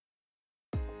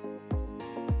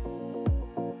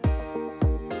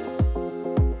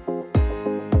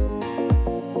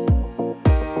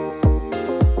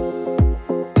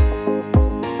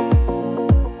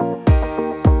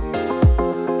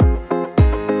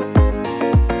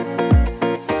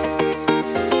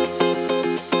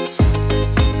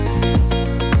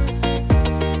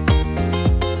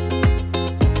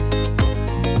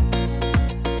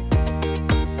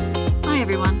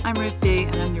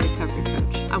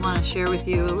want to share with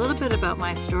you a little bit about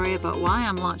my story about why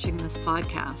I'm launching this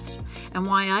podcast and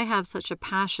why I have such a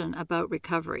passion about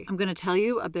recovery. I'm going to tell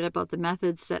you a bit about the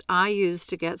methods that I use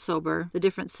to get sober, the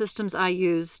different systems I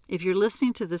use. If you're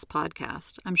listening to this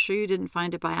podcast, I'm sure you didn't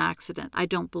find it by accident. I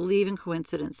don't believe in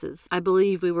coincidences. I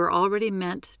believe we were already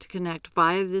meant to connect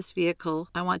via this vehicle.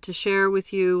 I want to share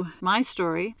with you my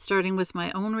story, starting with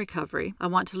my own recovery. I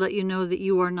want to let you know that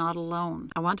you are not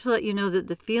alone. I want to let you know that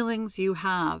the feelings you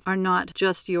have are not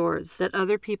just yours, that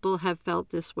other people have felt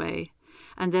this way,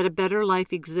 and that a better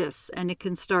life exists and it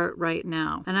can start right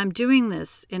now. And I'm doing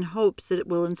this in hopes that it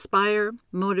will inspire,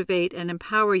 motivate, and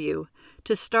empower you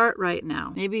to start right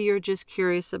now. Maybe you're just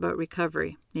curious about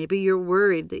recovery. Maybe you're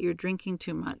worried that you're drinking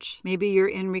too much. Maybe you're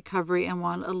in recovery and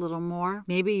want a little more.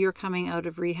 Maybe you're coming out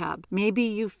of rehab. Maybe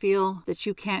you feel that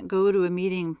you can't go to a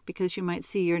meeting because you might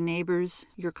see your neighbors,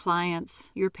 your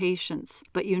clients, your patients,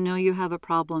 but you know you have a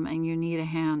problem and you need a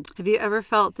hand. Have you ever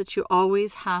felt that you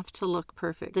always have to look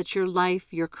perfect? That your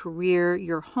life, your career,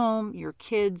 your home, your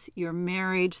kids, your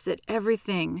marriage, that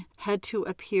everything had to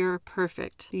appear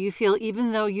perfect? Do you feel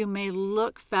even though you may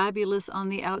look fabulous on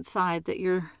the outside, that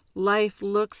your life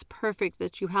looks perfect,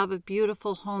 that you have a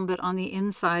beautiful home, but on the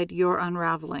inside you're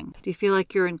unraveling? Do you feel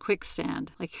like you're in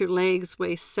quicksand, like your legs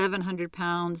weigh 700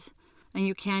 pounds and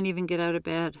you can't even get out of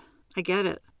bed? I get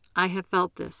it. I have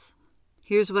felt this.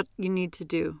 Here's what you need to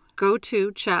do. Go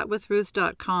to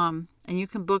chatwithruth.com and you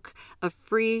can book a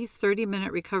free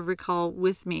 30-minute recovery call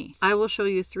with me. I will show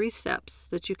you 3 steps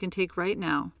that you can take right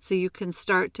now so you can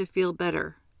start to feel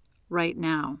better right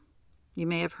now. You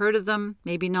may have heard of them,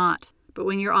 maybe not. But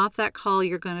when you're off that call,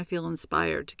 you're going to feel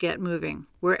inspired to get moving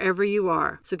wherever you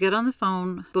are. So get on the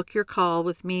phone, book your call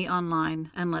with me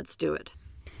online, and let's do it.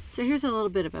 So here's a little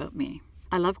bit about me.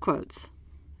 I love quotes.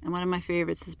 And one of my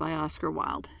favorites is by Oscar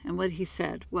Wilde. And what he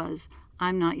said was,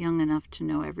 "I'm not young enough to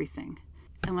know everything."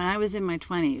 And when I was in my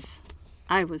 20s,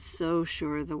 I was so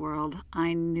sure of the world.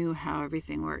 I knew how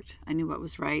everything worked. I knew what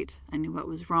was right. I knew what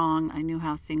was wrong. I knew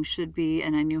how things should be,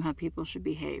 and I knew how people should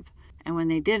behave. And when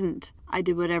they didn't, I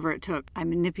did whatever it took. I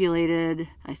manipulated,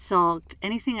 I sulked,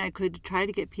 anything I could to try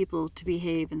to get people to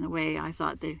behave in the way I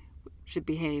thought they should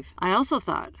behave. I also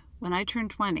thought, when I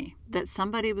turned 20, that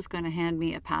somebody was going to hand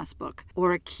me a passbook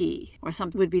or a key or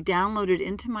something would be downloaded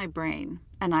into my brain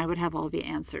and I would have all the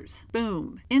answers.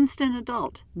 Boom. Instant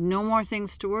adult. No more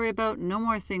things to worry about, no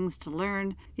more things to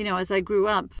learn. You know, as I grew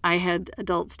up, I had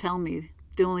adults tell me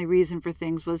the only reason for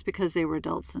things was because they were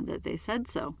adults and that they said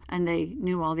so. And they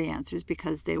knew all the answers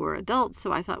because they were adults.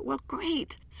 So I thought, well,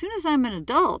 great. As soon as I'm an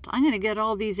adult, I'm going to get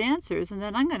all these answers and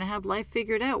then I'm going to have life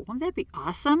figured out. Won't that be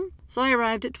awesome? So I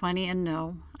arrived at 20 and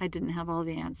no, I didn't have all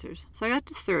the answers. So I got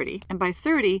to 30. And by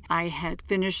 30, I had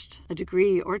finished a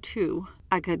degree or 2.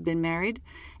 I had been married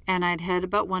and I'd had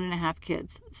about 1.5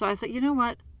 kids. So I thought, you know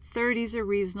what? 30 is a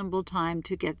reasonable time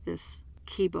to get this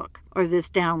key book or this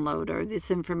download or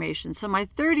this information. So my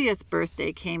 30th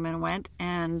birthday came and went,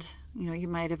 and you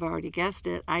might have already guessed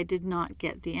it, I did not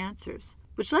get the answers,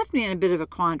 which left me in a bit of a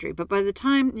quandary. But by the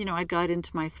time I got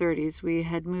into my 30s, we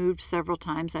had moved several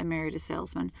times. I married a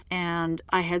salesman and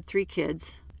I had 3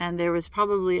 kids. And there was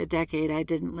probably a decade I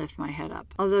didn't lift my head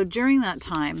up. Although during that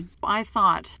time, I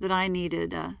thought that I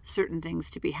needed certain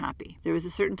things to be happy. There was a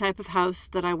certain type of house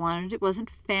that I wanted. It wasn't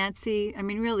fancy. I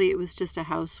mean, really, it was just a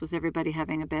house with everybody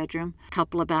having a bedroom, a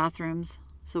couple of bathrooms,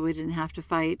 so we didn't have to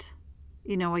fight.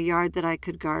 A yard that I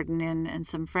could garden in and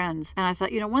some friends. And I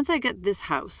thought, once I get this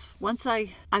house, once I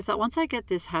get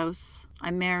this house,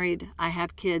 I'm married, I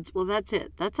have kids, well, that's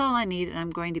it. That's all I need, and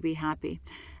I'm going to be happy.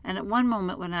 And at one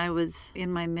moment when I was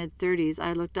in my mid-30s,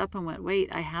 I looked up and went, wait,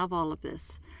 I have all of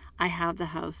this. I have the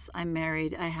house, I'm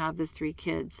married, I have the 3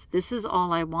 kids. This is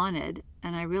all I wanted,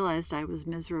 and I realized I was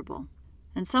miserable.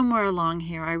 And somewhere along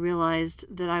here, I realized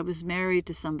that I was married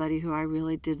to somebody who I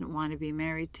really didn't want to be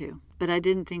married to. But I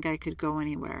didn't think I could go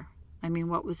anywhere. I mean,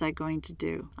 what was I going to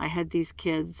do? I had these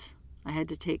kids. I had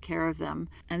to take care of them.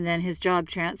 And then his job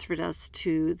transferred us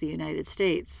to the United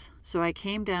States. So I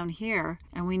came down here,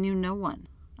 and we knew no one.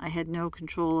 I had no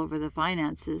control over the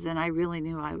finances, and I really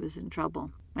knew I was in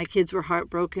trouble. My kids were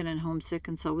heartbroken and homesick,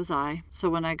 and so was I. So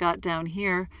when I got down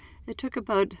here, it took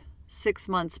about 6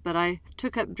 months, but I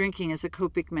took up drinking as a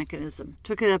coping mechanism,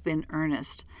 took it up in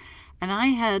earnest. And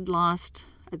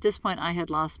at this point, I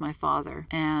had lost my father,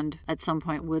 and at some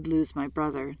point would lose my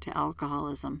brother to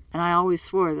alcoholism. And I always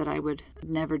swore that I would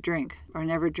never drink or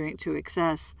never drink to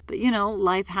excess. But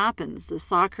life happens. The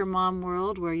soccer mom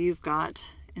world where you've got,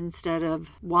 instead of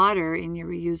water in your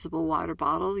reusable water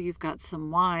bottle, you've got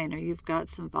some wine or you've got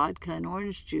some vodka and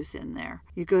orange juice in there.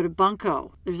 You go to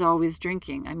bunco, there's always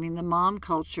drinking. I mean, the mom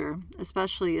culture,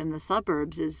 especially in the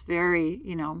suburbs, is very,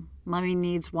 mommy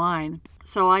needs wine.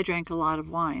 So I drank a lot of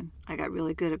wine. I got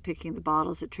really good at picking the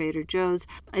bottles at Trader Joe's.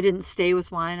 I didn't stay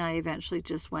with wine. I eventually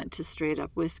just went to straight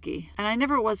up whiskey. And I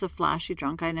never was a flashy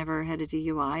drunk. I never had a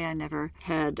DUI. I never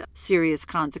had serious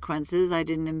consequences. I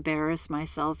didn't embarrass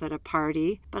myself at a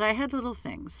party. But I had little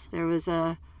things. There was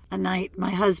a night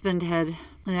my husband the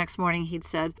next morning he'd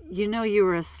said, you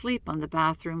were asleep on the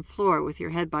bathroom floor with your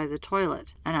head by the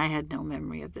toilet. And I had no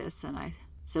memory of this. And I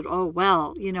said, oh,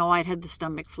 well, I'd had the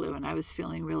stomach flu and I was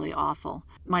feeling really awful.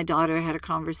 My daughter had a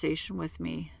conversation with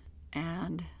me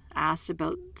and asked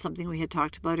about something we had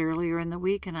talked about earlier in the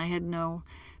week, and I had no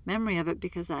memory of it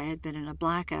because I had been in a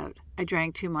blackout. I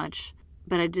drank too much,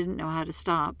 but I didn't know how to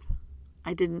stop.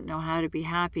 I didn't know how to be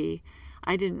happy.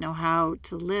 I didn't know how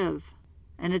to live.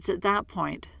 And it's at that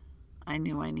point I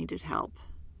knew I needed help.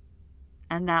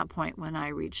 And that point when I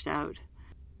reached out.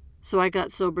 So I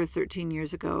got sober 13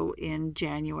 years ago in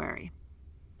January.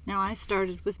 Now I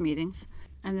started with meetings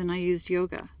and then I used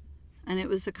yoga. And it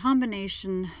was a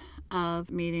combination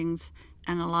of meetings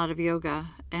and a lot of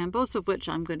yoga, and both of which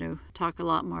I'm going to talk a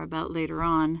lot more about later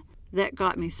on, that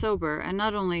got me sober and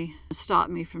not only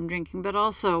stopped me from drinking, but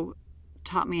also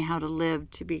taught me how to live,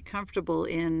 to be comfortable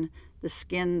in the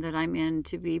skin that I'm in,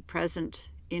 to be present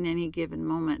in any given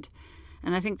moment.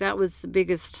 And I think that was the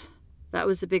biggest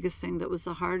thing that was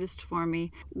the hardest for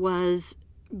me, was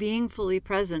being fully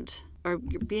present, or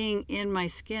being in my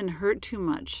skin hurt too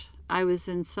much. I was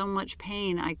in so much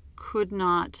pain, I could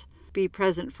not be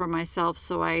present for myself,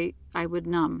 so I would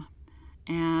numb.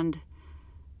 And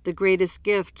the greatest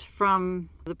gift from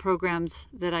the programs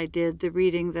that I did, the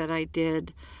reading that I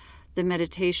did, the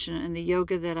meditation and the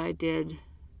yoga that I did,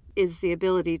 is the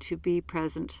ability to be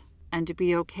present and to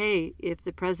be okay if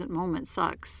the present moment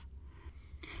sucks.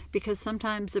 Because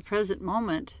sometimes the present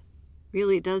moment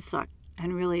really does suck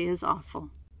and really is awful.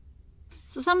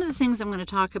 So some of the things I'm going to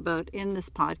talk about in this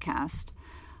podcast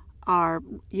are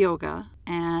yoga.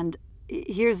 And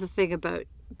here's the thing about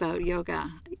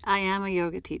yoga. I am a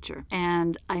yoga teacher.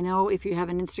 And I know if you have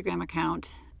an Instagram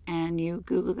account and you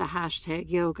Google the hashtag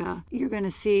yoga, you're going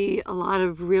to see a lot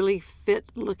of really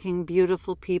fit-looking,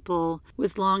 beautiful people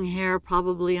with long hair,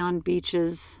 probably on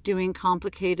beaches, doing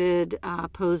complicated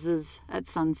poses at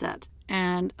sunset.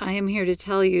 And I am here to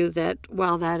tell you that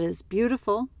while that is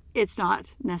beautiful, it's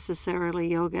not necessarily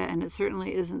yoga, and it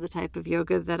certainly isn't the type of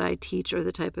yoga that I teach or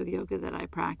the type of yoga that I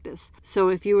practice. So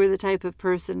if you are the type of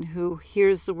person who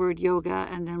hears the word yoga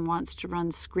and then wants to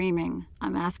run screaming,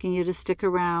 I'm asking you to stick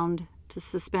around, to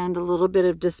suspend a little bit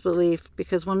of disbelief,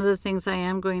 because one of the things I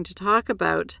am going to talk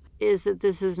about is that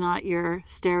this is not your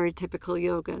stereotypical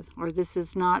yoga, or this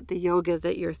is not the yoga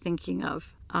that you're thinking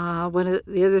of.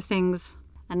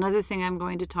 Another thing I'm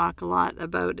going to talk a lot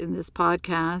about in this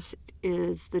podcast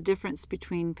is the difference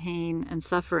between pain and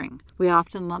suffering. We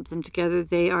often lump them together.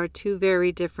 They are two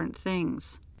very different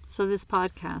things. So this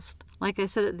podcast, like I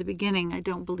said at the beginning, I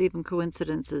don't believe in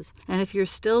coincidences. And if you're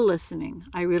still listening,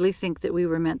 I really think that we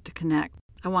were meant to connect.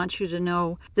 I want you to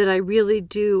know that I really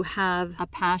do have a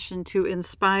passion to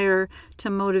inspire, to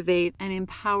motivate, and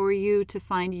empower you to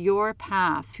find your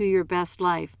path to your best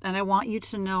life. And I want you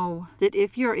to know that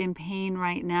if you're in pain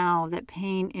right now, that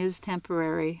pain is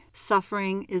temporary,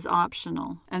 suffering is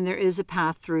optional, and there is a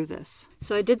path through this.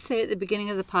 So I did say at the beginning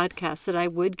of the podcast that I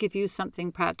would give you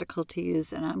something practical to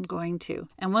use, and I'm going to.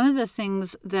 And one of the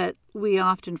things that we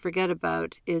often forget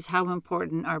about is how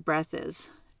important our breath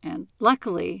is. And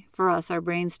luckily for us, our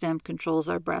brainstem controls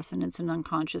our breath, and it's an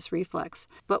unconscious reflex.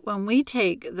 But when we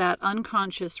take that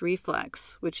unconscious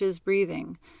reflex, which is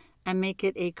breathing, and make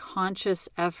it a conscious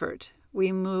effort,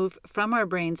 we move from our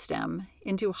brainstem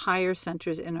into higher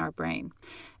centers in our brain.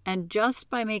 And just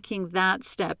by making that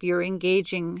step, you're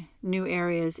engaging new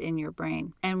areas in your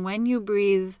brain. And when you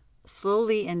breathe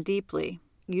slowly and deeply,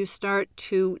 you start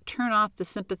to turn off the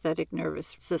sympathetic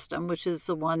nervous system, which is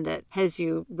the one that has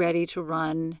you ready to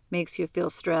run, makes you feel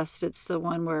stressed. It's the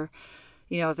one where,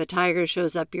 if a tiger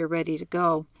shows up, you're ready to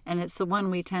go. And it's the one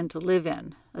we tend to live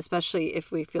in, especially if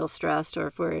we feel stressed or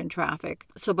if we're in traffic.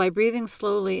 So by breathing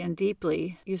slowly and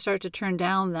deeply, you start to turn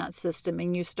down that system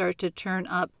and you start to turn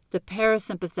up the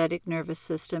parasympathetic nervous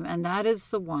system. And that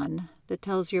is the one that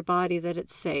tells your body that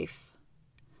it's safe,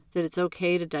 that it's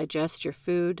okay to digest your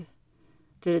food,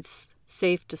 that it's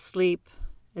safe to sleep,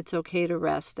 it's okay to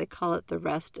rest. They call it the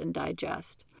rest and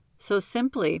digest. So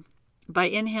simply by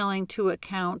inhaling to a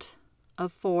count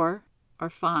of 4 or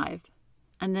 5,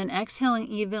 and then exhaling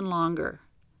even longer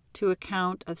to a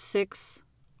count of 6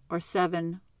 or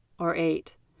 7 or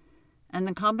 8, and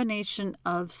the combination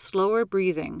of slower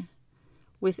breathing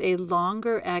with a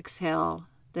longer exhale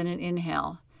than an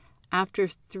inhale. After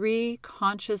 3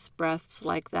 conscious breaths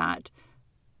like that,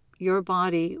 your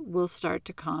body will start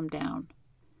to calm down.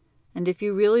 And if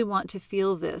you really want to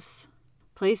feel this,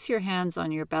 place your hands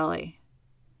on your belly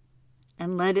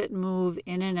and let it move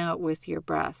in and out with your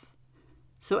breath.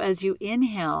 So as you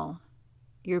inhale,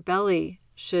 your belly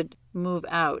should move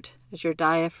out as your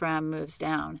diaphragm moves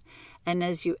down. And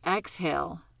as you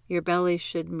exhale, your belly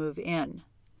should move in.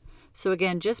 So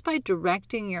again, just by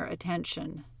directing your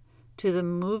attention to the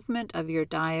movement of your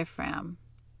diaphragm,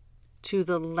 to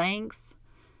the length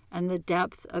and the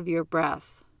depth of your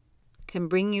breath, can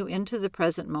bring you into the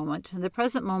present moment. And the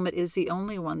present moment is the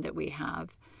only one that we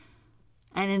have.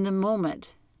 And in the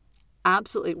moment,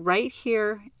 absolutely right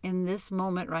here in this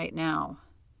moment right now,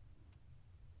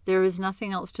 there is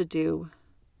nothing else to do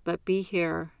but be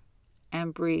here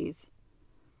and breathe.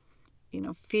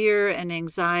 Fear and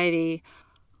anxiety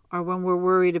are when we're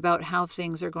worried about how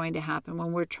things are going to happen,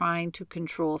 when we're trying to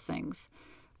control things,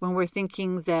 when we're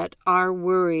thinking that our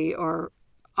worry or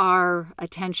our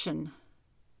attention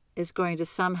is going to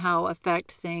somehow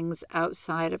affect things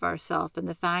outside of ourselves. And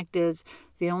the fact is,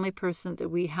 the only person that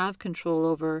we have control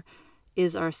over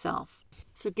is ourself.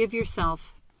 So give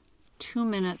yourself 2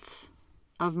 minutes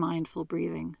of mindful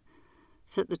breathing.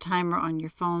 Set the timer on your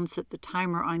phone, set the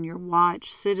timer on your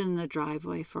watch, sit in the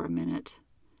driveway for a minute.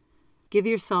 Give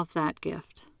yourself that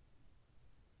gift.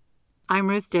 I'm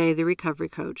Ruth Day, the recovery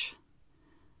coach.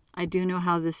 I do know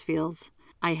how this feels.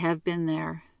 I have been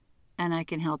there, and I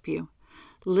can help you.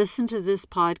 Listen to this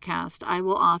podcast. I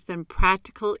will offer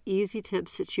practical, easy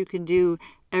tips that you can do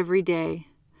every day.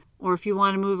 Or if you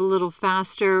want to move a little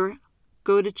faster,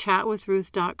 go to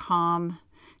chatwithruth.com,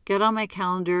 get on my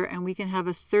calendar, and we can have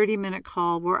a 30-minute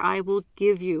call where I will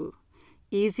give you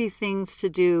easy things to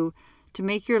do to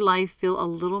make your life feel a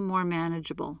little more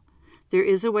manageable. There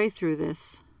is a way through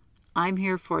this. I'm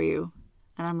here for you,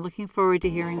 and I'm looking forward to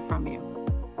hearing from you.